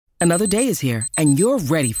Another day is here, and you're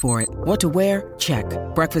ready for it. What to wear? Check.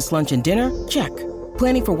 Breakfast, lunch, and dinner? Check.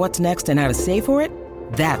 Planning for what's next and how to save for it?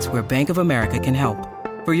 That's where Bank of America can help.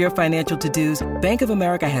 For your financial to-dos, Bank of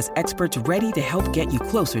America has experts ready to help get you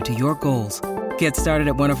closer to your goals. Get started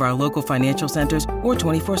at one of our local financial centers or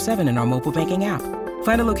 24/7 in our mobile banking app.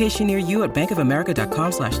 Find a location near you at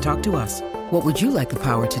bankofamerica.com/talktous. What would you like the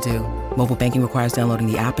power to do? Mobile banking requires downloading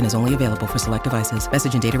the app and is only available for select devices.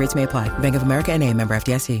 Message and data rates may apply. Bank of America N.A., member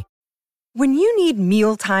FDIC. When you need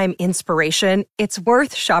mealtime inspiration, it's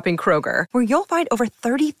worth shopping Kroger, where you'll find over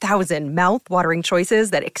 30,000 mouth-watering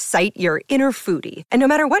choices that excite your inner foodie. And no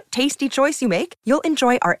matter what tasty choice you make, you'll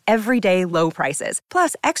enjoy our everyday low prices,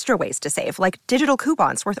 plus extra ways to save, like digital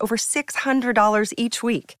coupons worth over $600 each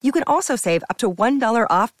week. You can also save up to $1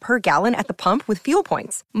 off per gallon at the pump with fuel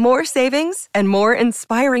points. More savings and more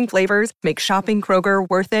inspiring flavors make shopping Kroger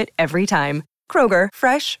worth it every time. Kroger,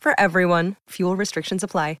 fresh for everyone. Fuel restrictions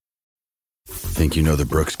apply. Think you know the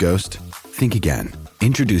Brooks Ghost? Think again.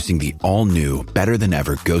 Introducing the all-new,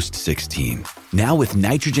 better-than-ever Ghost 16. Now with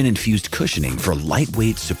nitrogen-infused cushioning for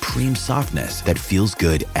lightweight, supreme softness that feels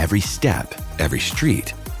good every step, every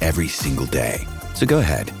street, every single day. So go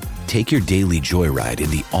ahead, take your daily joyride in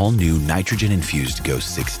the all-new nitrogen-infused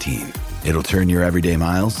Ghost 16. It'll turn your everyday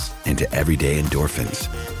miles into everyday endorphins.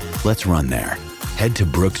 Let's run there. Head to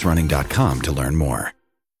brooksrunning.com to learn more.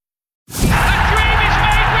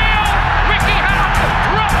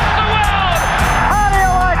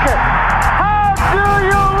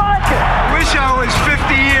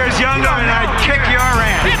 Younger and I'd kick your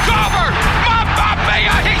ass. It's over! Mamma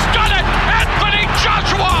Mia! He's done it! Anthony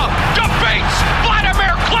Joshua defeats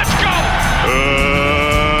Vladimir Klitschko!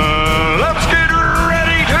 Let's get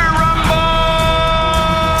ready to rumble!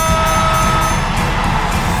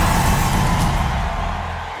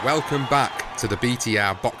 Welcome back to the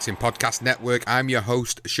BTR Boxing Podcast Network. I'm your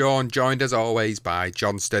host, Sean, joined as always by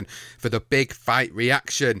Johnston for the big fight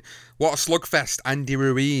reaction. What a slugfest Andy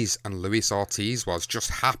Ruiz and Luis Ortiz was just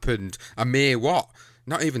happened a mere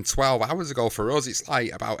not even 12 hours ago for us. It's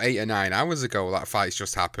like about 8 or 9 hours ago that fight's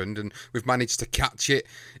just happened, and we've managed to catch it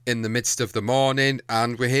in the midst of the morning,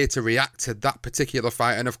 and we're here to react to that particular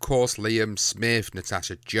fight. And of course, Liam Smith,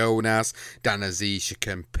 Natasha Jonas, Dana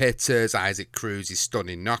Zishikan Pitters, Isaac Cruz's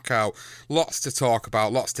stunning knockout. Lots to talk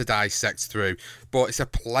about, lots to dissect through, but it's a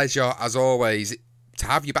pleasure as always to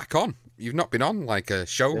have you back on. You've not been on like a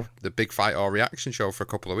show, the Big Fight or Reaction show, for a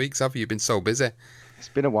couple of weeks, have you? You've been so busy. It's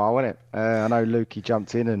been a while, hasn't it? I know Lukey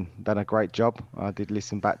jumped in and done a great job. I did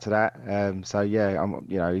listen back to that. So yeah,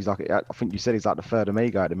 he's like, I think you said he's like the third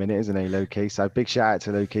amigo at the minute, isn't he, Lukey? So big shout out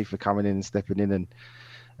to Lukey for coming in and stepping in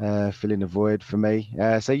and filling the void for me.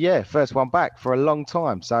 So yeah, first one back for a long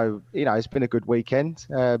time. So it's been a good weekend.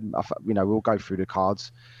 We'll go through the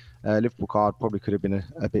cards. Liverpool card probably could have been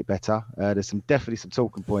a bit better. There's definitely some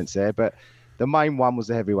talking points there, but the main one was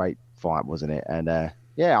the heavyweight fight, wasn't it? And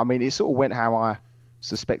it sort of went how I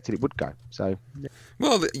suspected it would go. So yeah.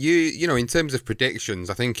 Well, in terms of predictions,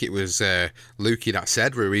 I think it was Lukey that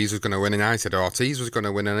said Ruiz was going to win, and I said Ortiz was going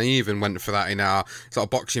to win, and I even went for that in our sort of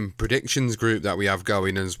boxing predictions group that we have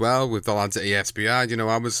going as well with the lads at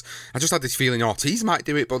ESPN. I just had this feeling Ortiz might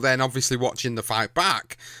do it, but then obviously watching the fight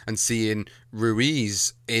back and seeing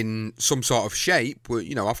Ruiz in some sort of shape,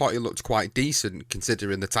 I thought he looked quite decent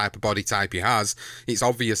considering the type of body type he has. It's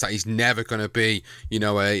obvious that he's never going to be,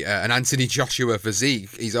 an Anthony Joshua physique.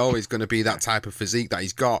 He's always going to be that type of physique that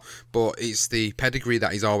he's got, but it's the pedigree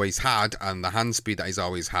that he's always had and the hand speed that he's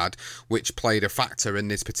always had which played a factor in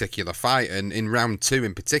this particular fight. And in round 2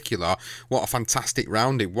 in particular, what a fantastic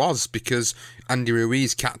round it was, because Andy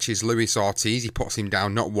Ruiz catches Luis Ortiz. He puts him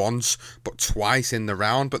down not once but twice in the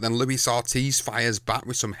round, but then Luis Ortiz fires back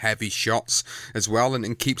with some heavy shots as well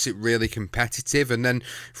and keeps it really competitive. And then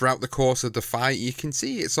throughout the course of the fight you can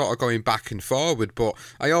see it sort of going back and forward, but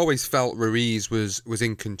I always felt Ruiz was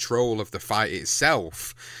in control of the fight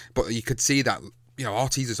itself. But you could see that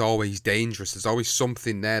Ortiz is always dangerous. There's always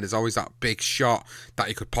something there. There's always that big shot that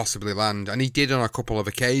he could possibly land. And he did on a couple of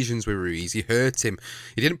occasions with Ruiz. He hurt him.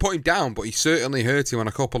 He didn't put him down, but he certainly hurt him on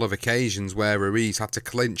a couple of occasions where Ruiz had to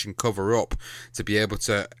clinch and cover up to be able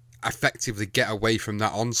to effectively get away from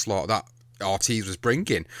that onslaught that Ortiz was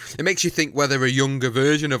bringing. It makes you think whether a younger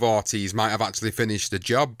version of Ortiz might have actually finished the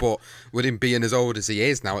job, but with him being as old as he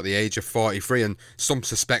is now at the age of 43 and some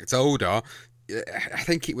suspect older, I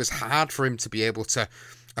think it was hard for him to be able to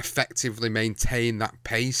effectively maintain that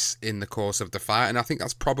pace in the course of the fight, and I think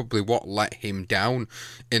that's probably what let him down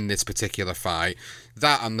in this particular fight.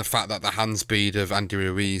 That and the fact that the hand speed of Andy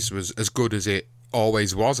Ruiz was as good as it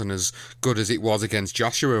always was, and as good as it was against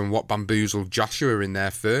Joshua, and what bamboozled Joshua in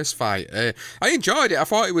their first fight. I enjoyed it. I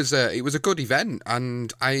thought it was a good event,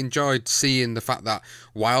 and I enjoyed seeing the fact that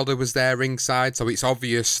Wilder was there ringside. So it's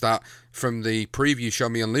obvious that from the preview show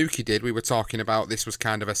me and Lukey did, we were talking about this was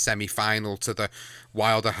kind of a semi-final to the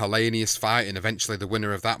Wilder-Helenius fight, and eventually the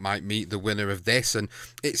winner of that might meet the winner of this, and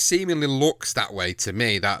it seemingly looks that way to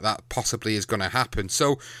me, that possibly is going to happen.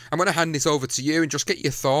 So I'm going to hand this over to you and just get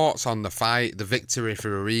your thoughts on the fight, the victory for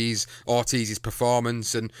Ruiz, Ortiz's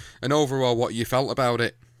performance, and overall what you felt about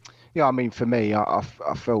it. Yeah, I mean, for me, I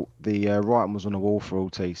felt the writing was on the wall for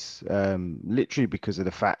Ortiz, literally because of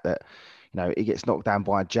the fact that, he gets knocked down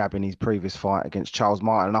by a jab in his previous fight against Charles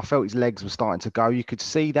Martin, and I felt his legs were starting to go. You could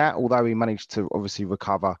see that, although he managed to obviously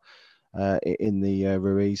recover in the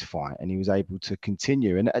Ruiz fight, and he was able to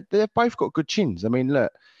continue. And they've both got good chins. I mean,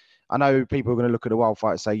 look, I know people are going to look at the Wilder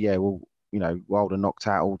fight and say, yeah, well, Wilder knocked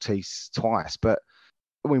out Ortiz twice, but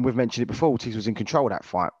I mean, we've mentioned it before. Ortiz was in control of that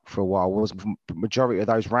fight for a while, was the majority of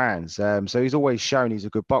those rounds. So he's always shown he's a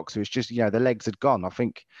good boxer. It's just, the legs had gone. I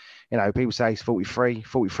think, people say he's 43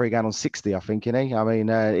 going on 60, I think, isn't he? I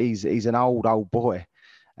mean, he's an old boy.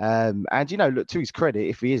 And, look, to his credit,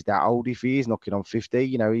 if he is that old, if he is knocking on 50,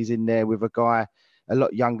 he's in there with a guy a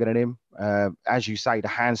lot younger than him. As you say, the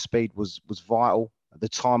hand speed was vital. The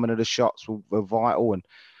timing of the shots were vital.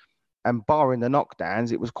 And barring the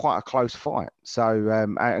knockdowns, it was quite a close fight.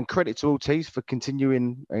 So, and credit to Ortiz for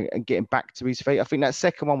continuing and getting back to his feet. I think that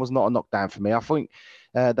second one was not a knockdown for me. I think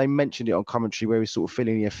they mentioned it on commentary where he was sort of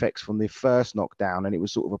feeling the effects from the first knockdown, and it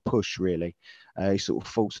was sort of a push, really. He sort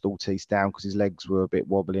of forced Ortiz down because his legs were a bit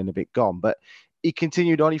wobbly and a bit gone. But he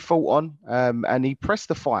continued on, he fought on, and he pressed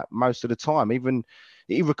the fight most of the time. Even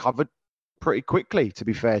he recovered pretty quickly, to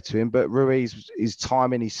be fair to him. But Ruiz, his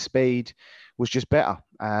timing, his speed was just better.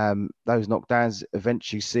 Those knockdowns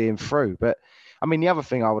eventually see him through. But I mean, the other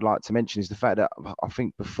thing I would like to mention is the fact that I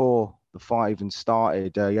think before the fight even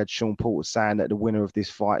started, you had Sean Porter saying that the winner of this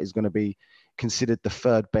fight is going to be considered the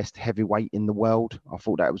third best heavyweight in the world. I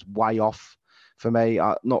thought that was way off for me.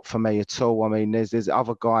 Not for me at all. I mean, there's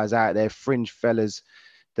other guys out there, fringe fellas,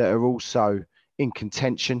 that are also in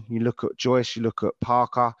contention. You look at Joyce, you look at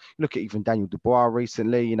Parker, you look at even Daniel Dubois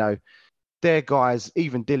recently, they're guys,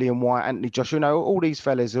 even Dillian White, Anthony Joshua, all these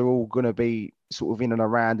fellas are all going to be sort of in and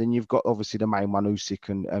around. And you've got obviously the main one, Usyk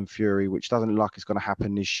and Fury, which doesn't look like it's going to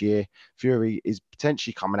happen this year. Fury is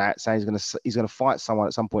potentially coming out saying he's going to fight someone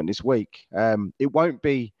at some point this week. It won't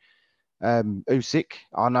be Usyk.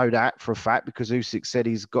 I know that for a fact because Usyk said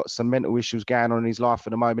he's got some mental issues going on in his life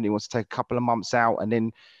at the moment. He wants to take a couple of months out and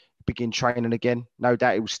then begin training again. No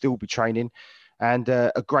doubt he will still be training. And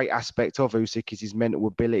a great aspect of Usyk is his mental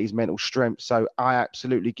ability, his mental strength. So I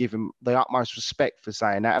absolutely give him the utmost respect for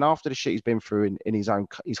saying that. And after the shit he's been through in his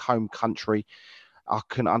home country, I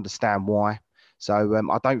can understand why. So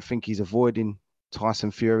I don't think he's avoiding Tyson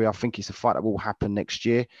Fury. I think it's a fight that will happen next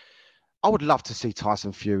year. I would love to see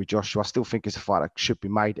Tyson Fury, Joshua. I still think it's a fight that should be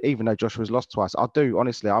made, even though Joshua's lost twice. I do,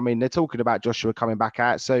 honestly. I mean, they're talking about Joshua coming back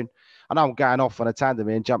out soon. I know I'm going off on a tandem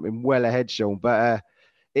here and jumping well ahead, Sean, but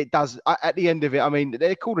it does, at the end of it, I mean,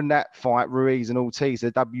 they're calling that fight, Ruiz and Ortiz,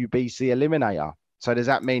 the WBC eliminator. So does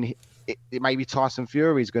that mean it maybe Tyson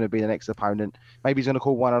Fury is going to be the next opponent? Maybe he's going to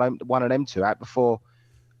call one of them two out before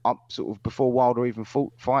Wilder even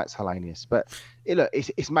fights Helenius. But look,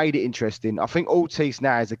 it's made it interesting. I think Ortiz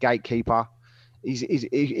now is a gatekeeper. He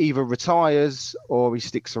either retires or he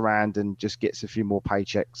sticks around and just gets a few more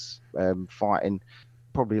paychecks fighting,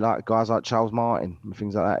 probably like guys like Charles Martin and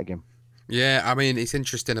things like that again. Yeah, I mean, it's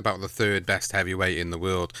interesting about the third best heavyweight in the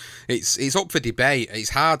world. It's up for debate.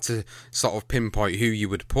 It's hard to sort of pinpoint who you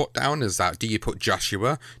would put down as that. Do you put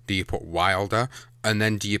Joshua? Do you put Wilder? And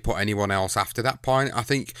then do you put anyone else after that point? I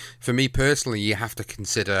think, for me personally, you have to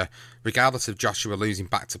consider, regardless of Joshua losing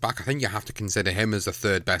back-to-back, I think you have to consider him as the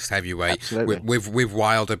third best heavyweight. With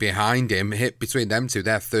Wilder behind him. Between them two,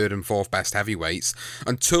 they're third and fourth best heavyweights.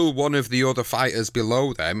 Until one of the other fighters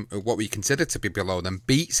below them, what we consider to be below them,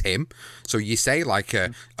 beats him. So you say like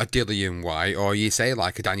a Dillian White, or you say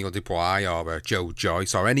like a Daniel Dubois, or a Joe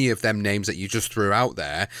Joyce, or any of them names that you just threw out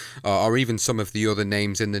there, or even some of the other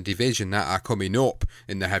names in the division that are coming up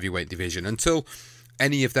in the heavyweight division. Until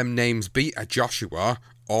any of them names beat a Joshua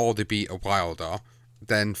or they beat a Wilder,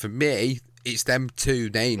 then for me it's them two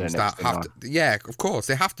names that have to, yeah, of course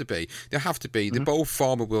they have to be mm-hmm. They're both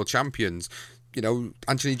former world champions.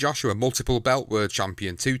 Anthony Joshua, multiple belt world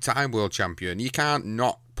champion, 2-time world champion. You can't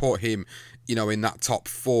not put him in that top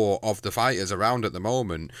 4 of the fighters around at the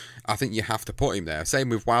moment, I think you have to put him there. Same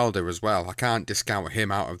with Wilder as well. I can't discount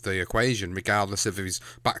him out of the equation, regardless of his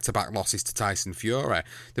back-to-back losses to Tyson Fury.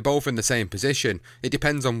 They're both in the same position. It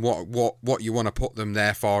depends on what you want to put them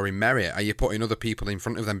there for in merit. Are you putting other people in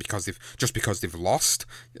front of them because they've lost?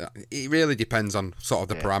 It really depends on sort of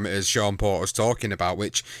the parameters Sean Porter's talking about,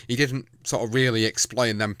 which he didn't sort of really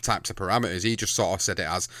explain them types of parameters. He just sort of said it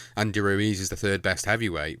as Andy Ruiz is the 3rd best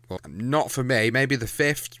heavyweight. But not for me. Maybe the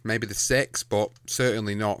 5th, maybe the 6th, but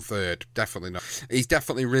certainly not 3rd. Definitely not. He's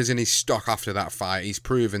definitely risen his stock after that fight. He's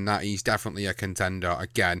proven that he's definitely a contender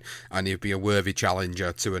again, and he'd be a worthy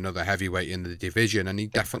challenger to another heavyweight in the division. And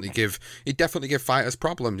he'd definitely give fighters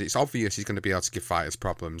problems. It's obvious he's going to be able to give fighters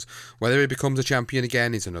problems. Whether he becomes a champion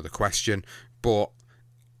again is another question. But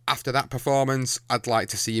after that performance, I'd like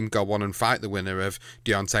to see him go on and fight the winner of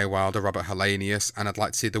Deontay Wilder, Robert Helenius, and I'd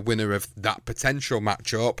like to see the winner of that potential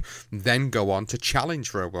matchup then go on to challenge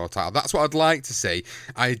for a world title. That's what I'd like to see,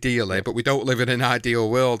 ideally, but we don't live in an ideal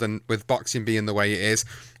world, and with boxing being the way it is,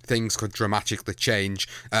 things could dramatically change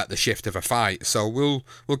at the shift of a fight. So we'll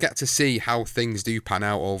get to see how things do pan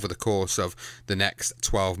out over the course of the next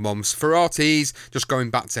 12 months. For Ortiz, just going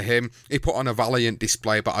back to him, he put on a valiant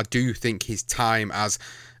display, but I do think his time as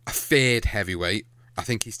a feared heavyweight,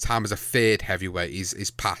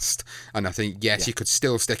 is past. And I think, yes, you could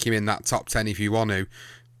still stick him in that top 10 if you want to.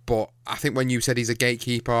 But I think when you said he's a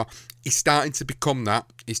gatekeeper, he's starting to become that.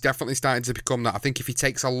 He's definitely starting to become that. I think if he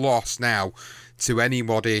takes a loss now to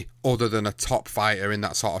anybody other than a top fighter in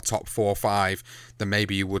that sort of top 4 or 5, then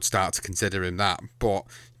maybe you would start to consider him that. But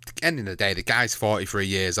at the end of the day, the guy's 43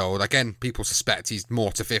 years old. Again, people suspect he's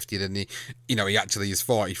more to 50 than he actually is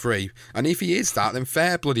 43. And if he is that, then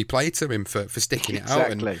fair bloody play to him for sticking it out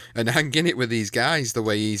and hanging it with these guys the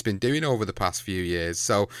way he's been doing over the past few years.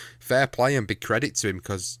 So fair play and big credit to him,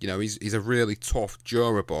 because he's a really tough,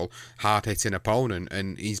 durable, hard-hitting opponent,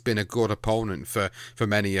 and he's been a good opponent for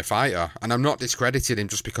many a fighter. And I'm not discrediting him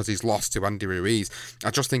just because he's lost to Andy Ruiz. I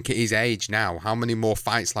just think at his age now, how many more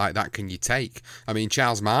fights like that can you take? I mean,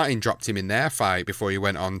 Charles Martin dropped him in their fight before he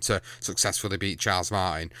went on to successfully beat Charles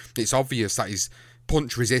Martin. It's obvious that his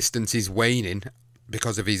punch resistance is waning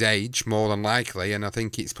because of his age, more than likely, and I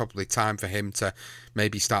think it's probably time for him to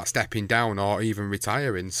maybe start stepping down or even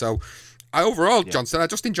retiring. So Johnson, I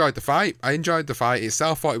just enjoyed the fight. I enjoyed the fight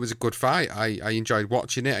itself. Thought it was a good fight. I enjoyed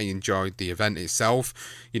watching it. I enjoyed the event itself.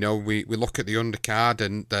 We look at the undercard,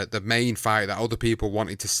 and the main fight that other people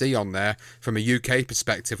wanted to see on there from a UK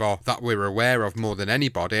perspective, or that we're aware of more than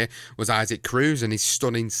anybody, was Isaac Cruz and his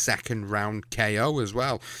stunning 2nd round KO as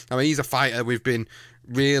well. I mean, he's a fighter we've been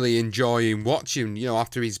really enjoying watching,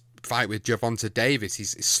 after his fight with Gervonta Davis,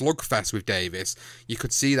 his slugfest with Davis. You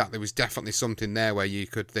could see that there was definitely something there where you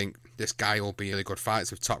could think this guy will be really good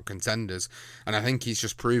fights with top contenders, and I think he's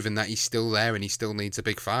just proven that he's still there and he still needs a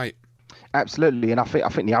big fight. Absolutely, and I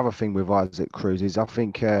think the other thing with Isaac Cruz is I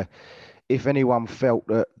think if anyone felt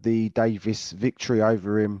that the Davis victory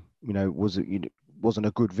over him, wasn't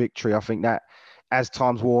a good victory, I think that as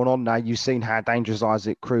time's worn on now, you've seen how dangerous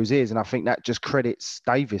Isaac Cruz is, and I think that just credits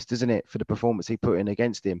Davis, doesn't it, for the performance he put in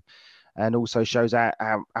against him, and also shows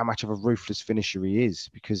how much of a ruthless finisher he is,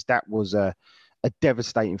 because that was a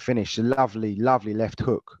devastating finish, a lovely left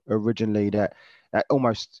hook originally that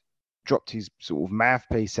almost dropped his sort of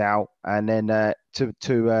mouthpiece out, and then to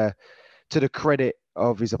the credit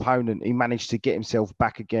of his opponent, he managed to get himself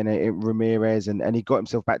back again at Ramirez, and he got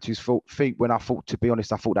himself back to his feet when to be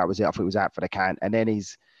honest, I thought that was it. I thought he was out for the count, and then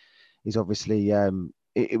he's obviously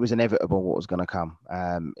it was inevitable what was going to come.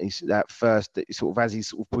 He's that first sort of, as he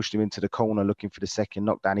sort of pushed him into the corner looking for the second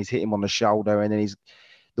knockdown, he's hit him on the shoulder, and then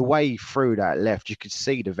the way he threw that left, you could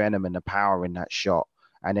see the venom and the power in that shot.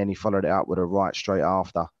 And then he followed it up with a right straight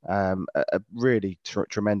after. A really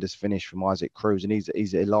tremendous finish from Isaac Cruz. And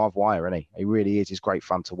he's a live wire, isn't he? He really is. He's great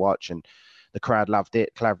fun to watch. And the crowd loved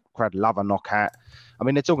it. Crowd love a knockout. I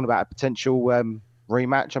mean, they're talking about a potential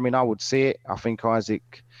rematch. I mean, I would see it. I think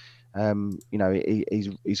Isaac,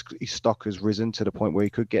 his stock has risen to the point where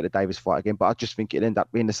he could get the Davis fight again. But I just think it'd end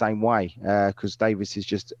up being the same way because Davis is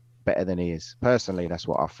just better than he is. Personally, that's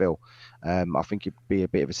what I feel. I think it'd be a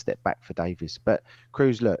bit of a step back for Davis. But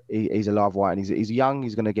Cruz, look, he's a live wire, and he's young.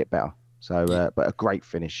 He's going to get better. So, but a great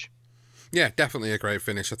finish. Yeah, definitely a great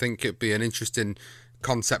finish. I think it'd be an interesting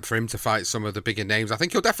concept for him to fight some of the bigger names. I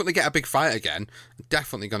think he'll definitely get a big fight again.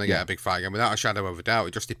 Definitely going to get a big fight again, without a shadow of a doubt.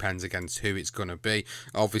 It just depends against who it's going to be.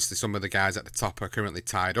 Obviously, some of the guys at the top are currently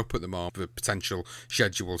tied up at the moment with potential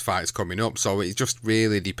scheduled fights coming up. So it just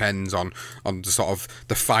really depends on the sort of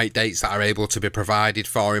the fight dates that are able to be provided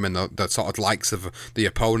for him and the sort of likes of the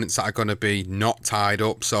opponents that are going to be not tied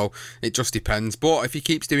up. So it just depends. But if he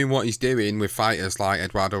keeps doing what he's doing with fighters like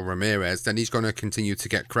Eduardo Ramirez, then he's going to continue to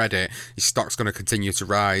get credit. His stock's going to continue to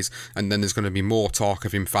rise, and then there's going to be more talk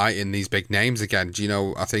of him fighting these big names again. Do you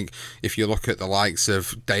know, I think if you look at the likes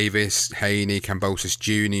of Davis, Haney, Kambosos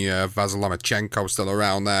Jr., Vasyl Lomachenko still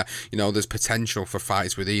around there, you know, there's potential for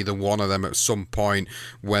fights with either one of them at some point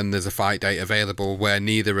when there's a fight date available where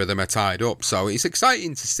neither of them are tied up. So it's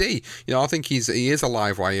exciting to see. You know, I think he is a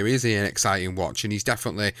live wire, he is an exciting watch, and he's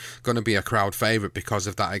definitely going to be a crowd favourite because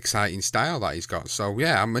of that exciting style that he's got. So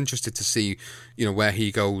yeah, I'm interested to see, you know, where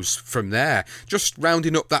he goes from there. Just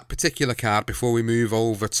rounding up that particular card before we move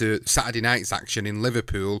over to Saturday night's action in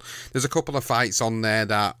Liverpool, there's a couple of fights on there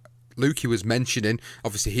that Lukey was mentioning.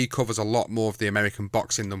 Obviously, he covers a lot more of the American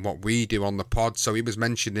boxing than what we do on the pod. So he was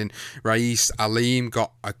mentioning Rais Aleem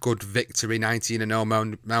got a good victory,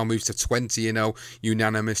 19-0, now moves to 20-0,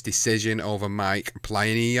 unanimous decision over Mike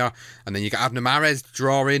Plania. And then you got Abner Mares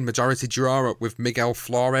drawing, majority draw up with Miguel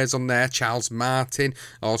Flores on there. Charles Martin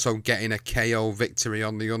also getting a KO victory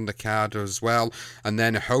on the undercard as well. And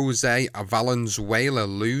then Jose Valenzuela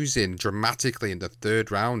losing dramatically in the third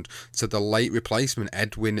round to the late replacement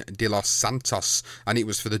Edwin De Los Santos, and it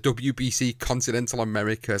was for the WBC Continental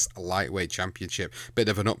Americas Lightweight Championship. Bit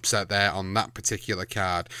of an upset there on that particular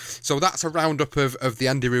card. So that's a roundup of the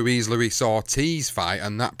Andy Ruiz-Luis Ortiz fight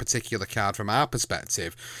and that particular card from our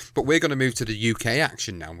perspective. But we're going to move to the UK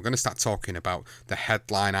action now. We're going to start talking about the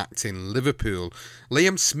headline act in Liverpool.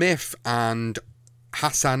 Liam Smith and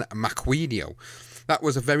Hassan Mwakinyo. That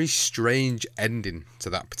was a very strange ending to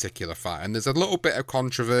that particular fight, and there's a little bit of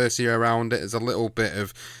controversy around it. There's a little bit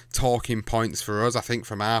of talking points for us, I think,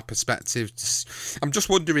 from our perspective. I'm just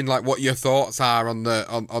wondering, like, what your thoughts are on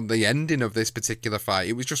the ending of this particular fight.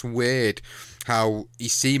 It was just weird how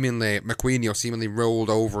Mwakinyo seemingly rolled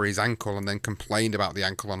over his ankle and then complained about the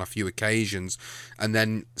ankle on a few occasions, and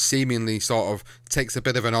then seemingly sort of takes a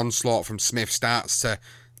bit of an onslaught from Smith, starts to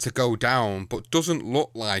go down, but doesn't look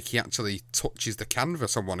like he actually touches the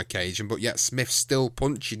canvas on one occasion, but yet Smith's still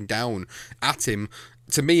punching down at him.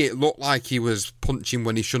 To me, it looked like he was punching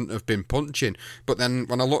when he shouldn't have been punching, but then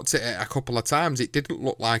when I looked at it a couple of times, it didn't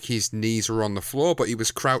look like his knees were on the floor, but he was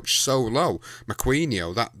crouched so low,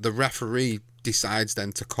 Mwakinyo, that the referee decides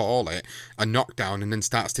then to call it a knockdown and then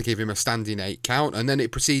starts to give him a standing 8 count, and then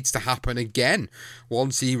it proceeds to happen again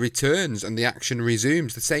once he returns and the action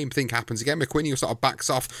resumes. The same thing happens again. Mwakinyo sort of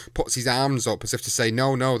backs off, puts his arms up as if to say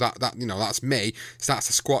no, that you know, that's me, starts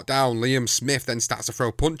to squat down. Liam Smith then starts to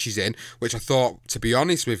throw punches in, which I thought, to be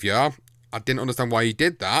honest with you, I didn't understand why he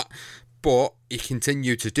did that, but he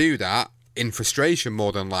continued to do that in frustration,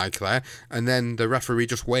 more than likely, and then the referee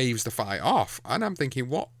just waves the fight off, and I'm thinking,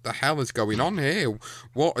 what the hell is going on here?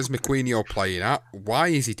 What is Mwakinyo playing at? Why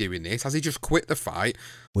is he doing this? Has he just quit the fight?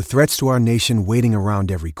 With threats to our nation waiting around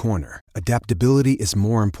every corner, adaptability is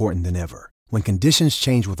more important than ever. When conditions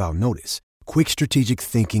change without notice, quick strategic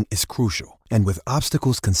thinking is crucial, and with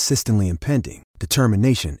obstacles consistently impending,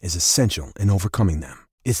 determination is essential in overcoming them.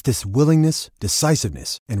 It's this willingness,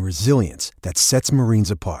 decisiveness, and resilience that sets Marines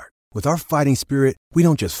apart. With our fighting spirit, we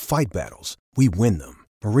don't just fight battles, we win them.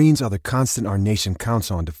 Marines are the constant our nation counts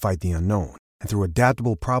on to fight the unknown. And through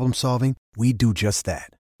adaptable problem solving, we do just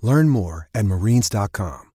that. Learn more at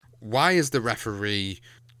marines.com. Why is the referee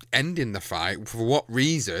ending the fight? For what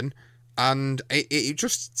reason? And it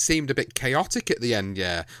just seemed a bit chaotic at the end,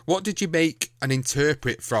 yeah. What did you make and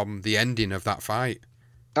interpret from the ending of that fight?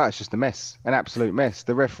 Oh, it's just a mess, an absolute mess.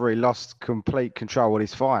 The referee lost complete control of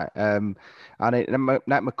his fight. And that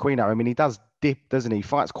Mwakinyo, I mean, he does dip, doesn't he? He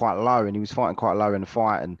fights quite low, and he was fighting quite low in the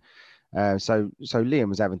fight. And so Liam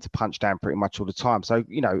was having to punch down pretty much all the time. So,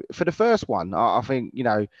 you know, for the first one, I think, you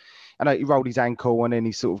know, I know he rolled his ankle and then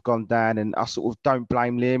he's sort of gone down, and I sort of don't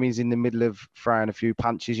blame Liam. He's in the middle of throwing a few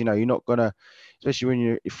punches. You know, you're not going to, especially when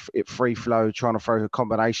you're at free flow trying to throw a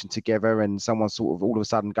combination together and someone sort of all of a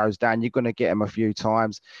sudden goes down, you're going to get him a few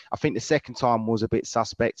times. I think the second time was a bit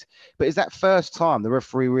suspect, but is that first time the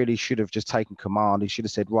referee really should have just taken command. He should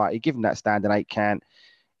have said, right, he given that standing 8 count,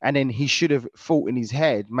 and then he should have thought in his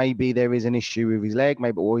head, maybe there is an issue with his leg,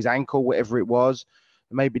 maybe, or his ankle, whatever it was.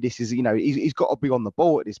 Maybe this is, you know, he's got to be on the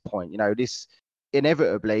ball at this point. You know, this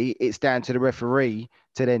inevitably, it's down to the referee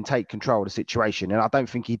to then take control of the situation. And I don't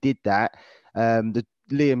think he did that. The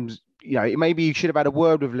Liam's maybe you should have had a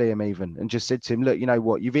word with Liam even and just said to him, look, you know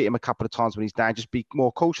what, you've hit him a couple of times when he's down, just be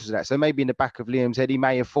more cautious of that. So maybe in the back of Liam's head, he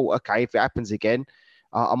may have thought, okay, if it happens again,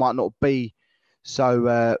 I might not be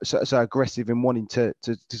so aggressive in wanting to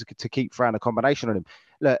keep throwing a combination on him.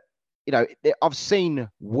 Look, I've seen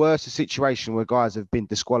worse situation where guys have been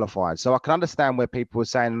disqualified. So I can understand where people were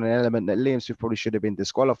saying an element that Liam Smith probably should have been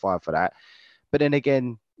disqualified for that. But then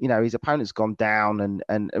again, his opponent's gone down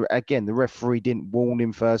and again, the referee didn't warn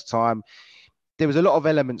him first time. There was a lot of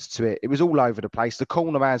elements to it. It was all over the place. The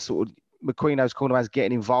cornerman McQueen's cornerman's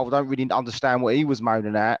getting involved. I don't really understand what he was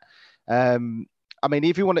moaning at.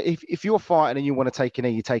 If you're fighting and you want to take a knee,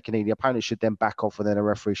 you take a knee. The opponent should then back off, and then a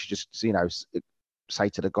referee should just, say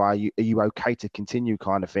to the guy, are you okay to continue,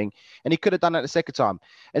 kind of thing. And he could have done that the second time.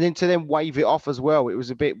 And then to then wave it off as well, it was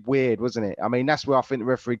a bit weird, wasn't it? I mean, that's where I think the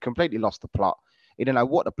referee completely lost the plot. He didn't know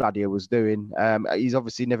what the bloody hell was doing. He's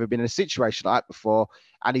obviously never been in a situation like that before,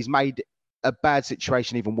 and he's made a bad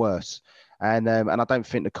situation even worse. And I don't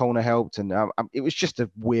think the corner helped. And it was just a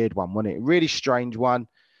weird one, wasn't it? Really strange one.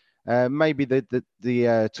 Maybe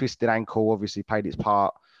the twisted ankle obviously played its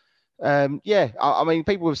part.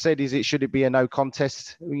 People have said, should it be a no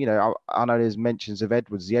contest? I know there's mentions of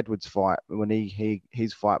the Edwards fight, when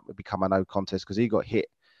his fight would become a no contest because he got hit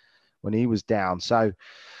when he was down. So,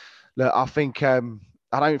 look, I think I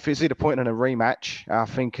don't see the point in a rematch. I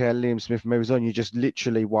think Liam Smith moves on. You just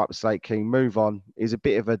literally wipe the slate clean, move on. Is a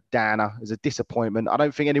bit of a downer, is a disappointment. I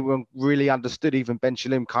don't think anyone really understood. Even Ben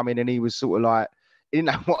Shalom come in and he was sort of like, he didn't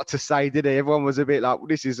know what to say, did he? Everyone was a bit like, well,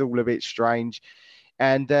 this is all a bit strange.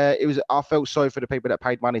 And I felt sorry for the people that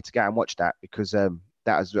paid money to go and watch that, because that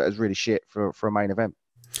was really shit for a main event.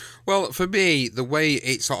 Well, for me, the way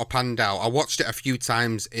it sort of panned out, I watched it a few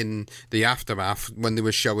times in the aftermath when they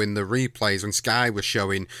were showing the replays, when Sky was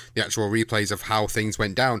showing the actual replays of how things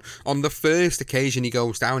went down. On the first occasion he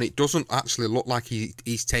goes down, it doesn't actually look like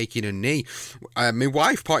he's taking a knee. My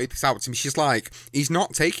wife pointed this out to me. She's like, he's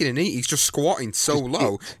not taking a knee, he's just squatting so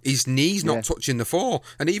low, his knee's not touching the floor.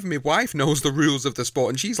 And even my wife knows the rules of the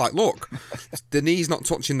sport, and she's like, look, the knee's not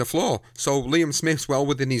touching the floor. So Liam Smith's well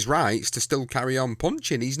within his rights to still carry on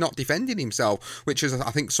punching. He's not defending himself, which is,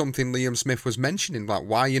 I think, something Liam Smith was mentioning, like,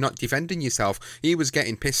 why are you not defending yourself? He was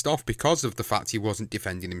getting pissed off because of the fact he wasn't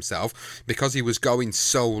defending himself, because he was going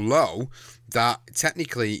so low that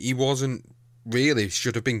technically he wasn't really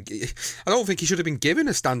should have been. I don't think he should have been given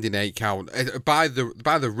a standing 8 count by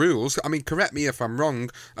the rules. I mean, correct me if I'm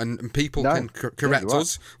wrong, and people can correct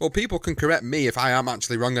us. Well, people can correct me if I am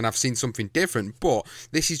actually wrong and I've seen something different. But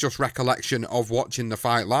this is just recollection of watching the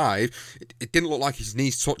fight live. It didn't look like his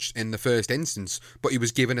knees touched in the first instance, but he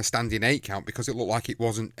was given a standing 8 count because it looked like he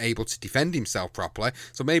wasn't able to defend himself properly.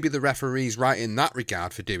 So maybe the referee's right in that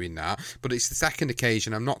regard for doing that. But it's the second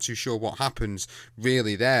occasion. I'm not too sure what happens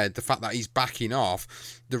really there. The fact that he's backing off,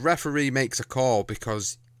 the referee makes a call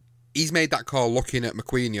because he's made that call looking at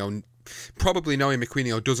McQueenio, probably knowing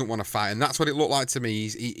McQueenio doesn't want to fight, and that's what it looked like to me.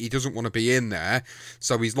 He doesn't want to be in there,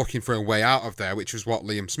 so he's looking for a way out of there, which was what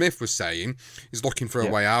Liam Smith was saying. He's looking for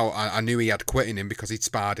a way out. I knew he had quitting him because he'd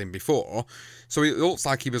sparred him before, so it looks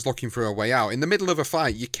like he was looking for a way out. In the middle of a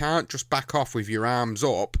fight, you can't just back off with your arms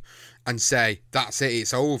up and say, that's it,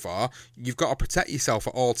 it's over. You've got to protect yourself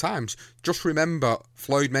at all times. Just remember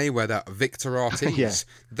Floyd Mayweather, Victor Ortiz.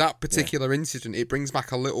 That particular incident, it brings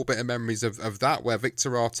back a little bit of memories of that, where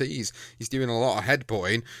Victor Ortiz is doing a lot of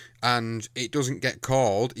headbutting and it doesn't get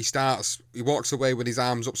called. He walks away with his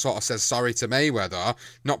arms up, sort of says sorry to Mayweather,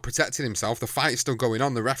 not protecting himself. The fight's still going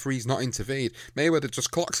on. The referee's not intervened. Mayweather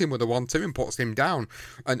just clocks him with a 1-2 and puts him down.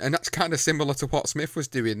 And that's kind of similar to what Smith was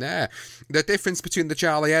doing there. The difference between the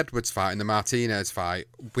Charlie Edwards fight and the Martinez fight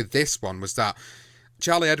with this one was that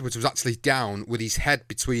Charlie Edwards was actually down with his head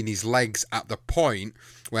between his legs at the point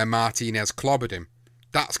where Martinez clobbered him.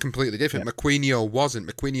 That's completely different. McQueenio wasn't.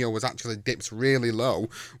 McQueenio was actually dipped really low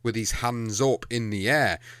with his hands up in the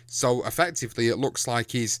air. So effectively it looks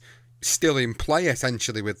like he's still in play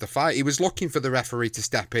essentially with the fight. He was looking for the referee to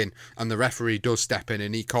step in, and the referee does step in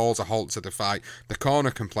and he calls a halt to the fight. The corner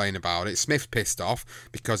complain about it. Smith pissed off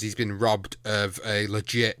because he's been robbed of a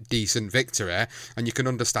legit decent victory, and you can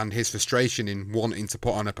understand his frustration in wanting to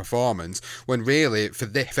put on a performance when really for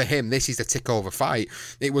him this is a tick over fight.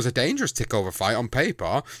 It was a dangerous tick over fight on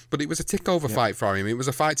paper, but it was a tick over fight for him. It was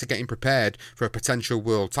a fight to get him prepared for a potential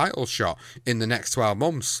world title shot in the next 12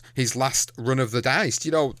 months. His last run of the dice.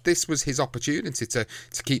 This was his opportunity to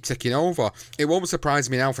keep ticking over. It won't surprise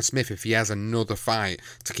me now for Smith if he has another fight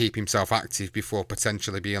to keep himself active before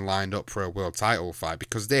potentially being lined up for a world title fight,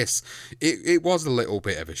 because it was a little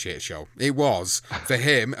bit of a shit show. It was for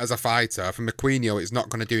him as a fighter. For McQueenio, it's not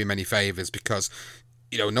going to do him any favours, because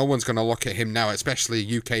no one's going to look at him now,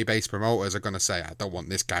 especially UK-based promoters are going to say, I don't want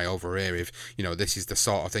this guy over here if, this is the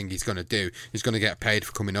sort of thing he's going to do. He's going to get paid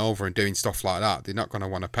for coming over and doing stuff like that. They're not going to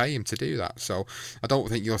want to pay him to do that. So I don't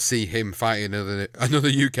think you'll see him fighting another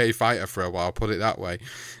UK fighter for a while, put it that way.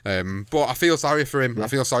 But I feel sorry for him. Yeah. I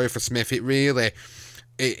feel sorry for Smith. It really...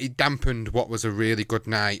 It dampened what was a really good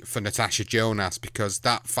night for Natasha Jonas, because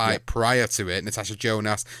that fight prior to it, Natasha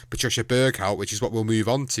Jonas, Patricia Berghout, which is what we'll move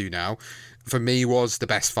on to now, for me was the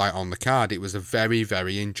best fight on the card. It was a very,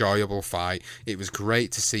 very enjoyable fight. It was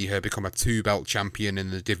great to see her become a 2-belt champion in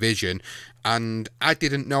the division. And I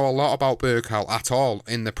didn't know a lot about Berghout at all.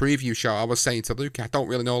 In the preview show, I was saying to Luke, I don't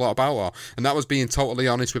really know a lot about her. And that was being totally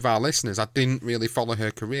honest with our listeners. I didn't really follow her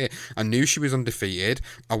career. I knew she was undefeated.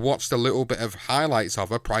 I watched a little bit of highlights of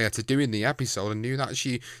her prior to doing the episode and knew that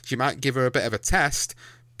she might give her a bit of a test.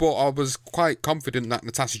 But I was quite confident that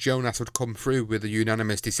Natasha Jonas would come through with a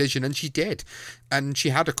unanimous decision, and she did. And she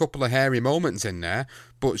had a couple of hairy moments in there,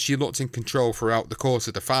 but she looked in control throughout the course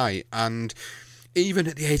of the fight. And even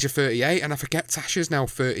at the age of 38, and I forget Tasha's now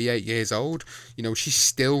 38 years old, she's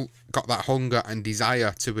still got that hunger and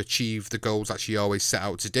desire to achieve the goals that she always set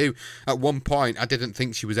out to do. At one point, I didn't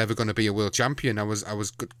think she was ever going to be a world champion. I was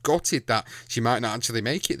gutted that she might not actually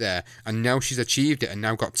make it there, and now she's achieved it and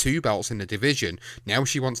now got 2 belts in the division. Now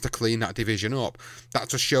she wants to clean that division up. That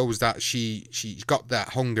just shows that she's got that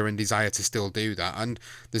hunger and desire to still do that, and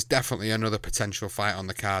there's definitely another potential fight on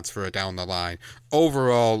the cards for her down the line.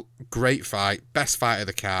 Overall, great fight, best fight of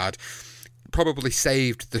the card. Probably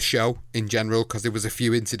saved the show in general, because there was a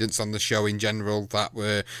few incidents on the show in general that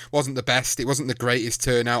wasn't the best. It wasn't the greatest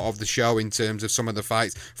turnout of the show in terms of some of the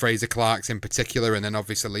fights, Fraser Clark's in particular, and then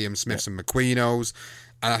obviously Liam Smith's and McQueenos.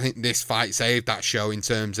 And I think this fight saved that show in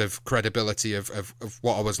terms of credibility of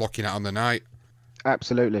what I was looking at on the night.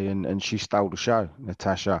 Absolutely, and she stole the show,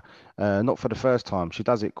 Natasha. Not for the first time. She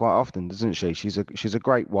does it quite often, doesn't she? She's a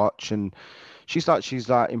great watch, and she's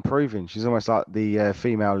like improving. She's almost like the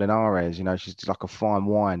female Linares. She's like a fine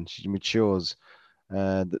wine. She matures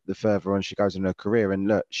the further on she goes in her career. And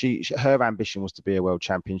look, her ambition was to be a world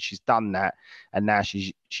champion. She's done that, and now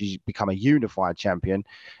she's become a unified champion.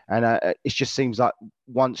 And it just seems like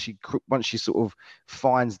once she sort of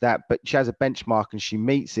finds that, but she has a benchmark and she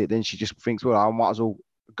meets it, then she just thinks, well, I might as well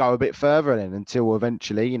go a bit further then, until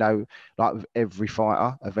eventually, like with every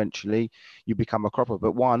fighter, eventually you become a cropper.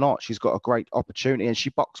 But why not? She's got a great opportunity, and she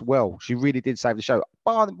boxed well. She really did save the show.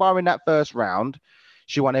 Barring that first round,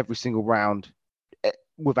 she won every single round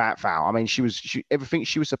without foul. I mean, everything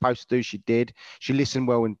she was supposed to do, she did. She listened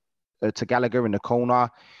well to Gallagher in the corner.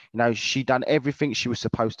 She done everything she was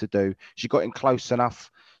supposed to do. She got in close enough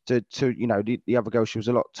to the other girl. She was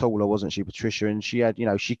a lot taller, wasn't she, Patricia? And she had,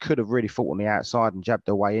 she could have really fought on the outside and jabbed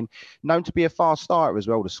her way in. Known to be a fast starter as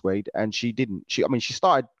well, the Swede, and she didn't. She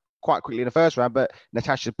started quite quickly in the first round, but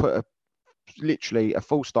Natasha put literally a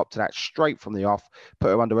full stop to that straight from the off, put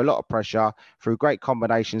her under a lot of pressure through great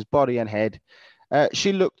combinations, body and head.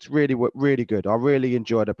 She looked really, really good. I really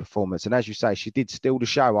enjoyed her performance. And as you say, she did steal the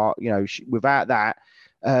show. Without that,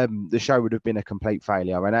 the show would have been a complete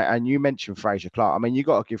failure. And you mentioned Fraser Clark. I mean, you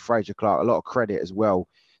got to give Fraser Clark a lot of credit as well.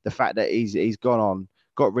 The fact that he's gone on,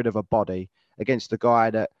 got rid of a body against a guy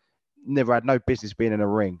that never had no business being in a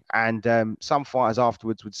ring. And some fighters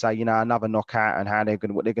afterwards would say, another knockout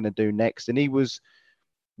and what they're going to do next. And he was,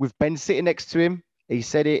 with Ben sitting next to him, he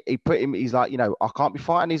said it. He's like, I can't be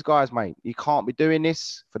fighting these guys, mate. You can't be doing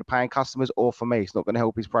this for the paying customers or for me. It's not going to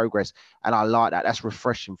help his progress. And I like that. That's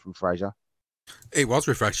refreshing from Fraser. It was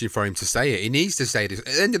refreshing for him to say it. He needs to say this. At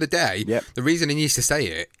the end of the day, The reason he needs to say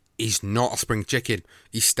it, he's not a spring chicken.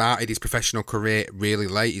 He started his professional career really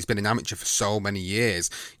late. He's been an amateur for so many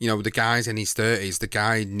years. The guy's in his 30s. The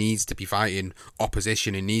guy needs to be fighting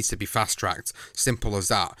opposition. He needs to be fast-tracked. Simple as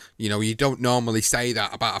that. You don't normally say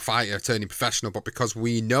that about a fighter turning professional, but because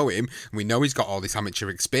we know him, and we know he's got all this amateur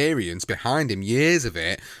experience behind him, years of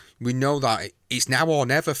it, we know that it's now or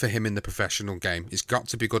never for him in the professional game. He's got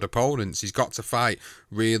to be good opponents. He's got to fight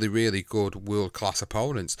really, really good world-class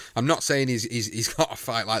opponents. I'm not saying he's got to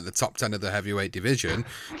fight like the top 10 of the heavyweight division,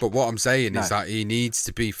 but what I'm saying is that he needs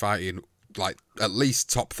to be fighting like at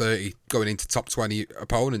least top 30 going into top 20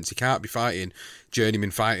 opponents. He can't be fighting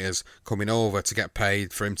journeyman fighters coming over to get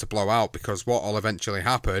paid for him to blow out, because what will eventually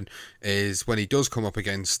happen is when he does come up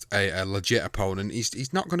against a legit opponent,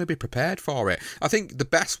 he's not going to be prepared for it. I think the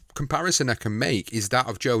best comparison I can make is that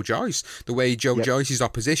of Joe Joyce. The way Joe Joyce's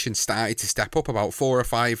opposition started to step up about 4 or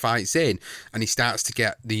 5 fights in, and he starts to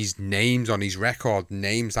get these names on his record,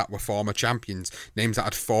 names that were former champions, names that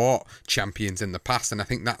had fought champions in the past, and I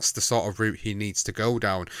think that's the sort of route he needs to go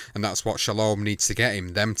down, and that's what Shalom needs to get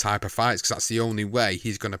him, them type of fights, because that's the only way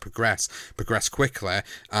he's going to progress quickly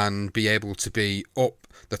and be able to be up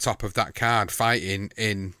the top of that card fighting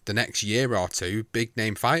in the next year or two, big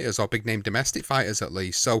name fighters or big name domestic fighters at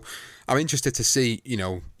least. So I'm interested to see,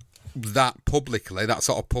 that publicly, that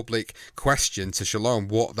sort of public question to Shalom,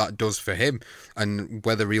 what that does for him and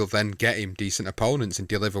whether he'll then get him decent opponents and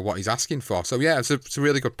deliver what he's asking for. So yeah, it's a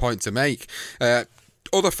really good point to make.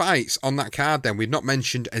 Other fights on that card then, we've not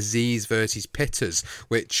mentioned Aziz versus Pitters,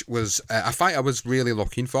 which was a fight I was really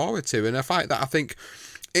looking forward to, and a fight that I think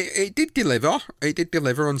it did deliver. It did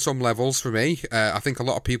deliver on some levels for me. I think a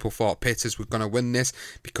lot of people thought Pitters were going to win this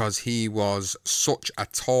because he was such a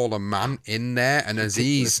taller man in there, and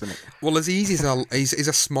Aziz is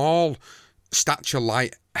a small stature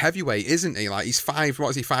light heavyweight, isn't he? Like, he's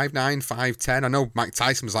 5'9", 5'10". I know Mike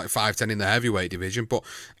Tyson was like 5'10" in the heavyweight division, but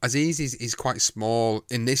Aziz is quite small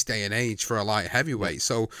in this day and age for a light heavyweight.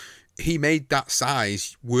 So he made that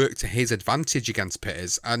size work to his advantage against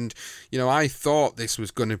Pitters, and I thought this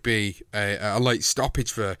was going to be a late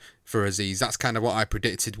stoppage for Aziz. That's kind of what I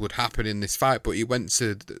predicted would happen in this fight, but he went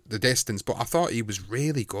to the distance. But I thought he was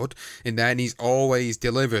really good in there, and he's always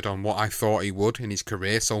delivered on what I thought he would in his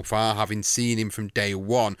career so far, having seen him from day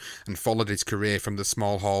one and followed his career from the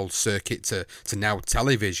small hall circuit to now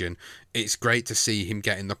television. It's great to see him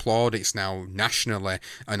getting the plaudits now nationally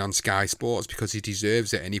and on Sky Sports, because he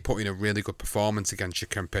deserves it, and he put in a really good performance against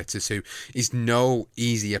Shakur Pitters, who is no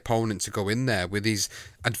easy opponent to go in there. With his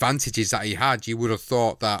advantages that he had, you would have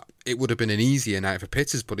thought that it would have been an easier night for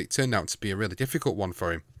Pitters, but it turned out to be a really difficult one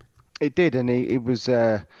for him. It did, and it was,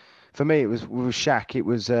 for me, it was with Shaq, it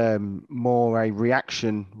was more a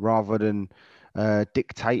reaction rather than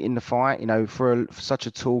dictating the fight. For such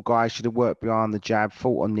a tall guy, should have worked behind the jab,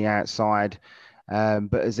 fought on the outside.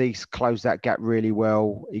 But Aziz closed that gap really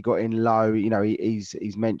well. He got in low. He's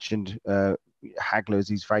mentioned Hagler as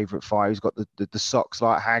his favourite fighter. He's got the socks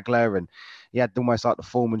like Hagler, and he had almost like the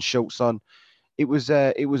Foreman shorts on. It was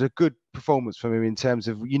a good performance from him in terms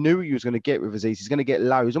of, you knew what he was going to get with Aziz. He's going to get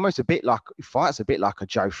low. He's almost he fights a bit like a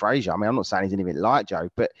Joe Frazier. I mean, I'm not saying he's anything like Joe,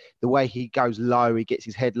 but the way he goes low, he gets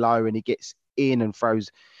his head low and he gets in and throws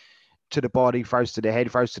to the body, throws to the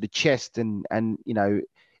head, throws to the chest, and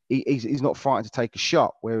he's not fighting to take a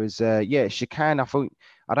shot. Whereas Shakur,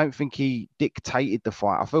 I don't think he dictated the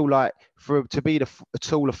fight. I feel like to be a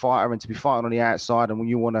taller fighter and to be fighting on the outside, and when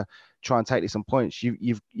you want to try and take this on points,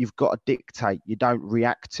 you've got to dictate. You don't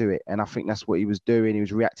react to it, and I think that's what he was doing. He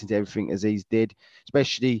was reacting to everything Aziz did,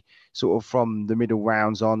 especially sort of from the middle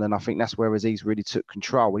rounds on, and I think that's where Aziz really took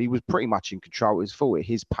control. He was pretty much in control. It was fought at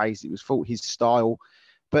his pace. It was fought his style,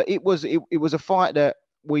 but it was a fight that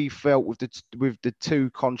we felt with the two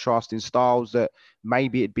contrasting styles that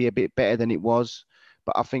maybe it'd be a bit better than it was.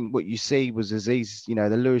 But I think what you see was Aziz, the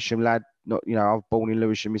Lewisham lad. I was born in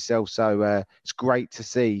Lewisham myself, so it's great to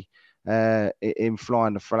see him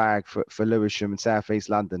flying the flag for Lewisham and South East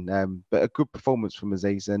London. But a good performance from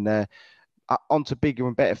Aziz, and on to bigger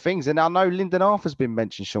and better things. And I know Lyndon Arthur's been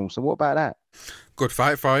mentioned, Sean, so what about that? Good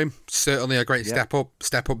fight for him. Certainly a great step up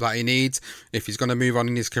that he needs. If he's going to move on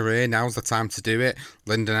in his career, now's the time to do it.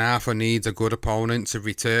 Lyndon Arthur needs a good opponent to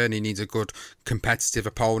return. He needs a good competitive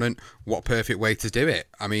opponent. What perfect way to do it?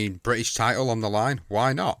 I mean, British title on the line.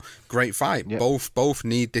 Why not? Great fight. Yep. Both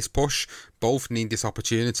need this push. Both need this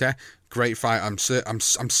opportunity. Great fight. I'm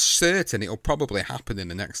certain it'll probably happen in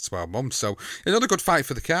the next 12 months. So another good fight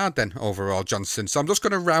for the card then overall, Johnson. So I'm just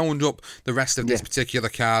going to round up the rest of this particular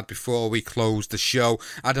card before we close the show.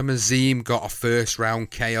 Adam Azim got a first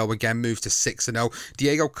round KO again, moves to 6-0.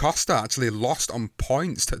 Diego Costa actually lost on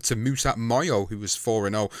points to Musat Moyo, who was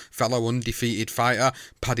 4-0, fellow undefeated fighter.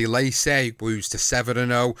 Paddy Lacey moves to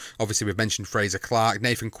 7-0. Obviously we've mentioned Fraser Clark.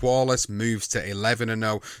 Nathan Qualis moves to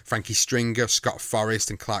 11-0. Frankie Stringer, Scott Forrest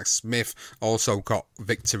and Clark Smith also got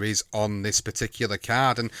victories on this particular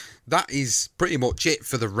card, and that is pretty much it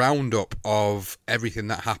for the roundup of everything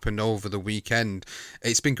that happened over the weekend.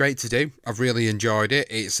 It's been great to do. I've really enjoyed it.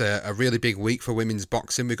 It's a really big week for women's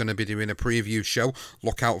boxing. We're going to be doing a preview show.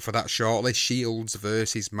 Look out for that shortly. Shields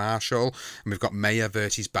versus Marshall, and we've got Mayer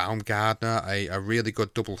versus Baumgardner, a really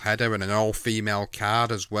good double header and an all-female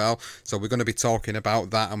card as well. So we're going to be talking about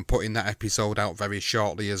that and putting that episode out very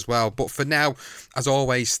shortly as well. But for now, as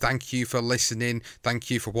always, thank you for listening. Thank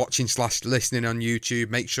you for watching / listening on YouTube.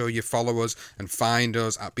 Make sure you follow us and find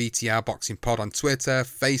us at BTR Boxing Pod on Twitter,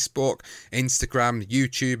 Facebook, Instagram,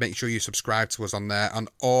 YouTube. Make sure you subscribe to us on there on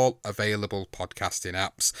all available podcasting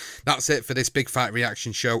apps. That's it for this Big Fight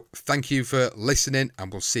Reaction Show. Thank you for listening, and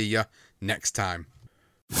we'll see you next time.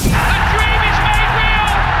 A dream is made real!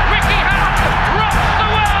 Ricky Hatton rocks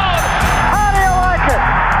the world!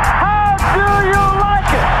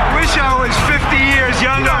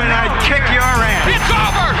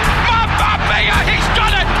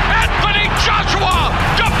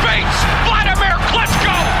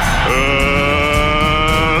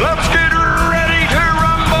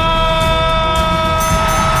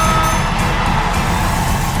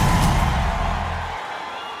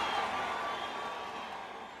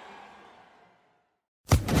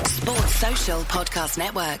 Podcast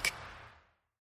Network.